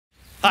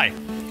Hi,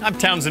 I'm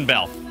Townsend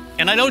Bell,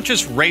 and I don't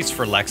just race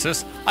for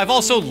Lexus, I've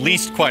also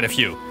leased quite a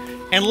few.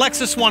 And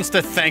Lexus wants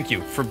to thank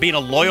you for being a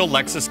loyal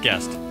Lexus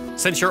guest.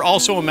 Since you're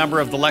also a member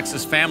of the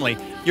Lexus family,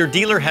 your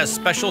dealer has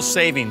special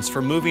savings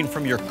for moving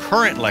from your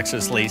current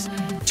Lexus lease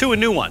to a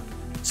new one.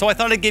 So I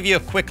thought I'd give you a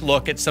quick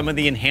look at some of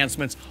the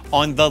enhancements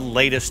on the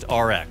latest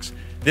RX.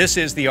 This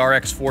is the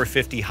RX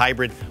 450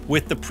 Hybrid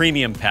with the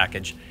premium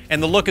package,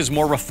 and the look is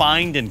more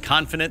refined and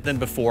confident than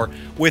before,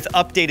 with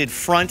updated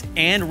front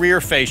and rear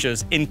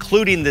fascias,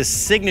 including this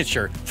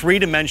signature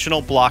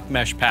three-dimensional block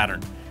mesh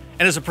pattern.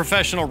 And as a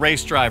professional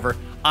race driver,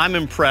 I'm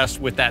impressed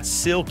with that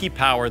silky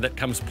power that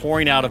comes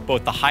pouring out of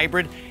both the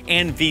hybrid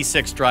and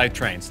V6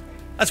 drivetrains.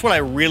 That's what I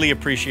really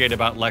appreciate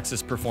about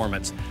Lexus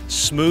performance: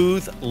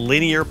 smooth,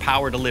 linear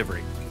power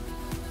delivery.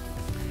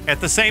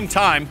 At the same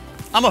time,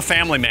 I'm a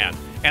family man,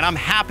 and I'm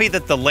happy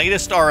that the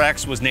latest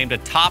RX was named a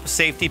top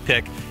safety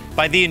pick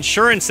by the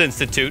Insurance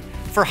Institute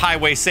for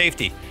Highway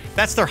Safety.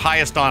 That's their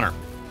highest honor.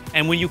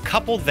 And when you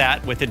couple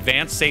that with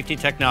advanced safety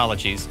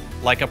technologies,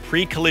 like a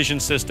pre-collision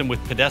system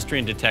with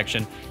pedestrian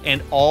detection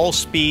and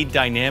all-speed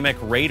dynamic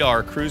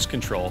radar cruise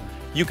control,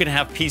 you can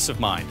have peace of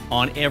mind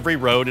on every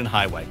road and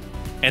highway.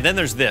 And then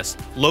there's this: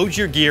 load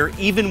your gear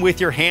even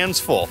with your hands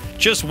full.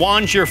 Just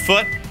wand your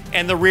foot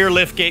and the rear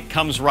liftgate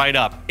comes right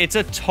up. It's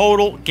a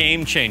total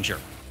game changer.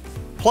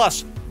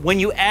 Plus, when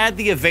you add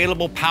the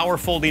available power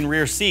folding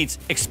rear seats,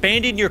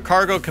 expanding your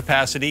cargo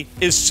capacity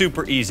is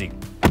super easy.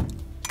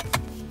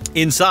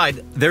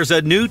 Inside, there's a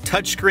new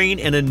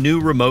touchscreen and a new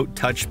remote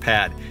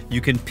touchpad.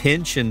 You can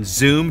pinch and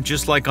zoom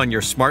just like on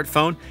your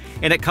smartphone,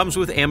 and it comes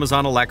with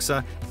Amazon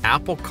Alexa,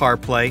 Apple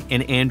CarPlay,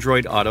 and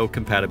Android Auto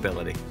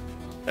compatibility.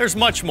 There's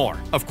much more,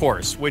 of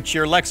course, which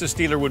your Lexus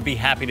dealer would be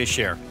happy to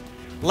share.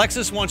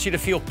 Lexus wants you to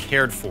feel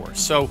cared for,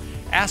 so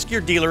ask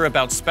your dealer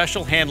about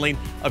special handling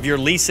of your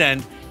lease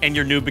end and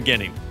your new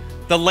beginning.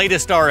 The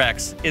latest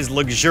RX is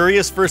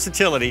luxurious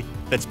versatility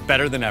that's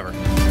better than ever.